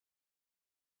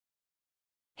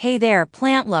Hey there,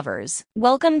 plant lovers.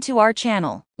 Welcome to our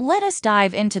channel. Let us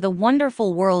dive into the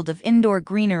wonderful world of indoor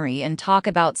greenery and talk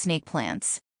about snake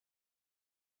plants.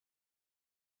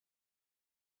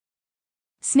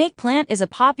 Snake plant is a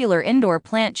popular indoor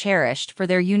plant cherished for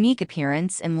their unique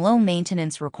appearance and low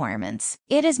maintenance requirements.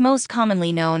 It is most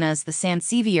commonly known as the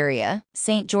Sansevieria,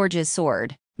 St. George's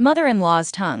sword,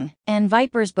 mother-in-law's tongue, and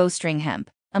viper's bowstring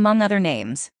hemp, among other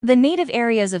names. The native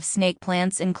areas of snake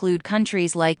plants include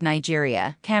countries like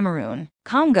Nigeria, Cameroon,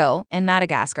 Congo, and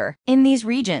Madagascar. In these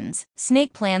regions,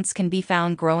 snake plants can be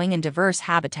found growing in diverse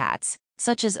habitats,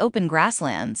 such as open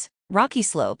grasslands, rocky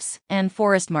slopes, and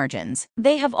forest margins.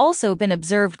 They have also been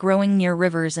observed growing near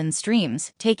rivers and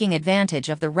streams, taking advantage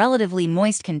of the relatively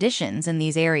moist conditions in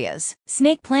these areas.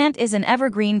 Snake plant is an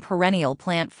evergreen perennial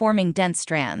plant forming dense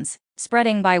strands,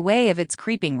 spreading by way of its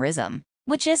creeping rhizome,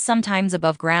 which is sometimes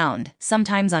above ground,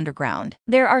 sometimes underground.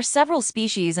 There are several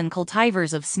species and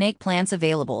cultivars of snake plants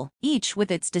available, each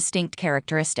with its distinct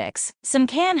characteristics. Some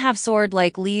can have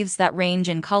sword-like leaves that range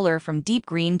in color from deep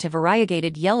green to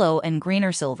variegated yellow and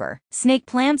greener silver. Snake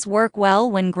plants work well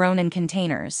when grown in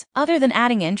containers. Other than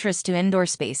adding interest to indoor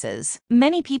spaces,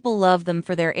 many people love them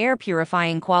for their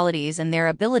air-purifying qualities and their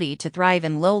ability to thrive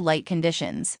in low-light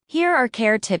conditions. Here are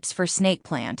care tips for snake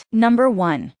plant. Number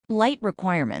 1. Light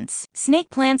requirements. Snake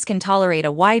plants can tolerate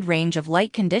a wide range of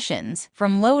light conditions,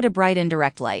 from low to bright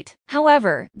indirect light.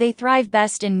 However, they thrive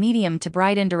best in medium to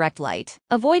bright indirect light.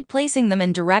 Avoid placing them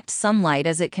in direct sunlight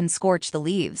as it can scorch the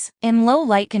leaves. In low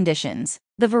light conditions,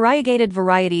 the variegated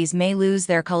varieties may lose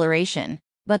their coloration,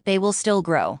 but they will still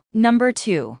grow. Number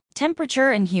 2.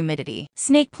 Temperature and humidity.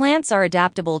 Snake plants are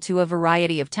adaptable to a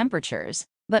variety of temperatures,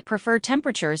 but prefer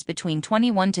temperatures between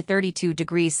 21 to 32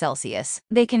 degrees Celsius.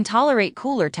 They can tolerate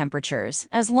cooler temperatures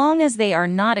as long as they are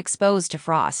not exposed to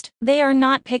frost. They are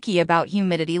not picky about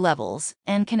humidity levels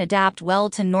and can adapt well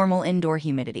to normal indoor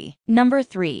humidity. Number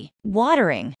 3.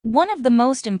 Watering. One of the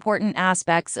most important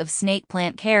aspects of snake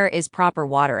plant care is proper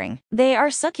watering. They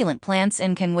are succulent plants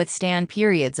and can withstand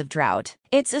periods of drought.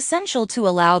 It's essential to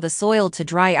allow the soil to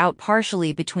dry out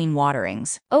partially between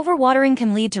waterings. Overwatering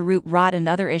can lead to root rot and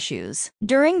other issues.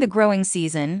 During the growing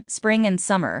season, spring and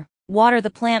summer, water the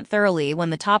plant thoroughly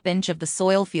when the top inch of the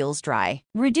soil feels dry.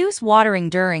 Reduce watering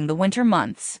during the winter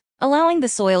months, allowing the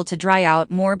soil to dry out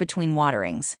more between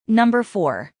waterings. Number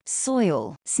 4.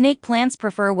 Soil. Snake plants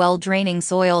prefer well-draining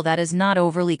soil that is not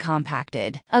overly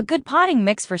compacted. A good potting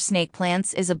mix for snake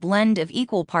plants is a blend of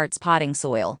equal parts potting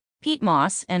soil, peat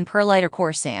moss, and perlite or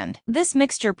coarse sand. This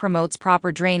mixture promotes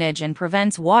proper drainage and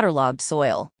prevents waterlogged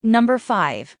soil. Number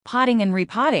 5. Potting and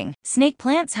repotting. Snake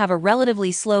plants have a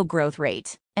relatively slow growth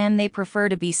rate, and they prefer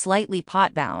to be slightly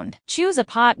pot-bound. Choose a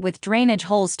pot with drainage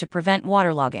holes to prevent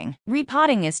waterlogging.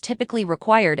 Repotting is typically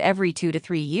required every 2 to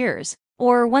 3 years,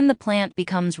 or when the plant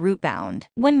becomes root-bound.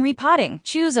 When repotting,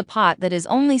 choose a pot that is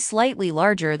only slightly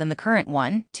larger than the current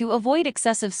one to avoid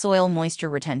excessive soil moisture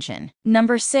retention.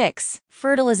 Number 6.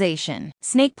 Fertilization.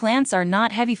 Snake plants are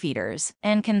not heavy feeders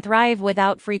and can thrive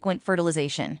without frequent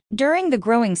fertilization. During the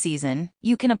growing season,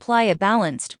 you can apply a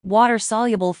balanced,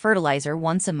 water-soluble fertilizer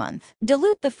once a month.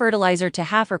 Dilute the fertilizer to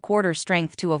half or quarter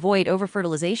strength to avoid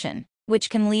overfertilization,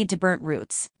 which can lead to burnt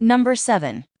roots. Number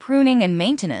 7. Pruning and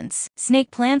maintenance. Snake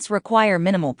plants require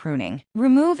minimal pruning.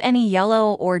 Remove any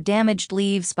yellow or damaged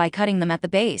leaves by cutting them at the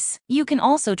base. You can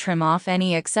also trim off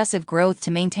any excessive growth to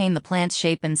maintain the plant's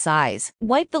shape and size.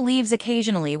 Wipe the leaves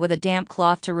occasionally with a damp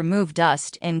cloth to remove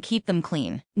dust and keep them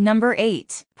clean. Number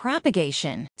 8.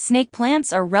 Propagation. Snake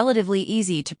plants are relatively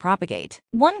easy to propagate.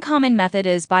 One common method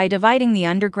is by dividing the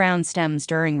underground stems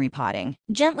during repotting.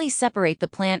 Gently separate the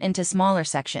plant into smaller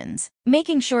sections,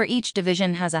 making sure each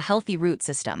division has a healthy root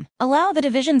system. Allow the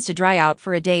divisions to dry out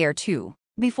for a day or two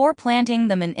before planting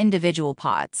them in individual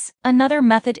pots. Another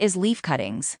method is leaf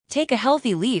cuttings. Take a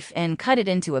healthy leaf and cut it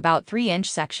into about 3-inch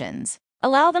sections.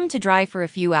 Allow them to dry for a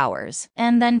few hours,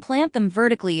 and then plant them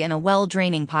vertically in a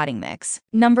well-draining potting mix.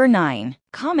 Number 9.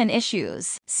 Common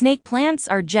issues. Snake plants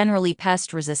are generally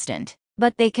pest-resistant,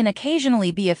 but they can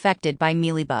occasionally be affected by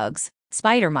mealybugs,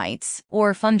 spider mites,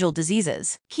 or fungal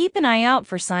diseases. Keep an eye out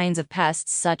for signs of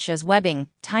pests such as webbing,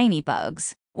 tiny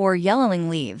bugs, or yellowing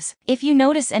leaves. If you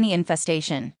notice any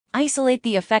infestation, isolate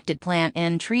the affected plant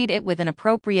and treat it with an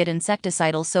appropriate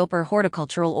insecticidal soap or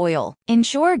horticultural oil.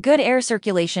 Ensure good air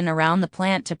circulation around the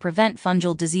plant to prevent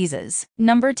fungal diseases.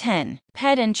 Number 10.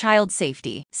 Pet and child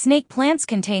safety. Snake plants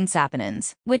contain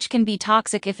saponins, which can be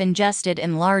toxic if ingested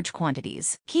in large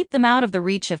quantities. Keep them out of the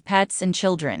reach of pets and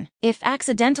children. If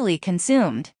accidentally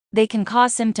consumed, they can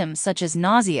cause symptoms such as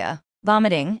nausea,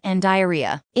 vomiting, and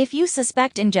diarrhea. If you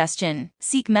suspect ingestion,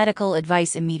 seek medical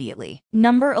advice immediately.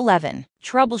 Number 11.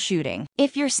 Troubleshooting.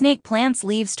 If your snake plant's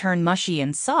leaves turn mushy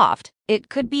and soft, it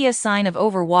could be a sign of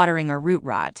overwatering or root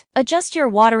rot. Adjust your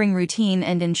watering routine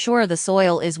and ensure the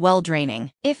soil is well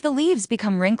draining. If the leaves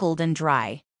become wrinkled and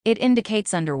dry, it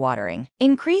indicates underwatering.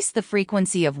 Increase the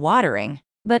frequency of watering,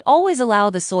 but always allow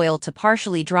the soil to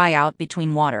partially dry out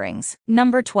between waterings.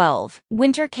 Number 12.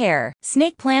 Winter care.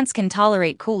 Snake plants can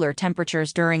tolerate cooler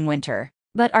temperatures during winter,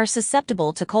 but are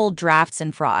susceptible to cold drafts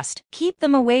and frost. Keep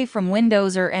them away from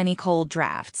windows or any cold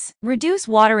drafts. Reduce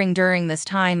watering during this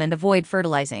time and avoid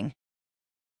fertilizing.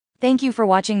 Thank you for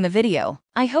watching the video.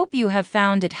 I hope you have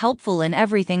found it helpful in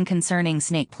everything concerning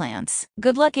snake plants.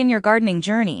 Good luck in your gardening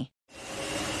journey.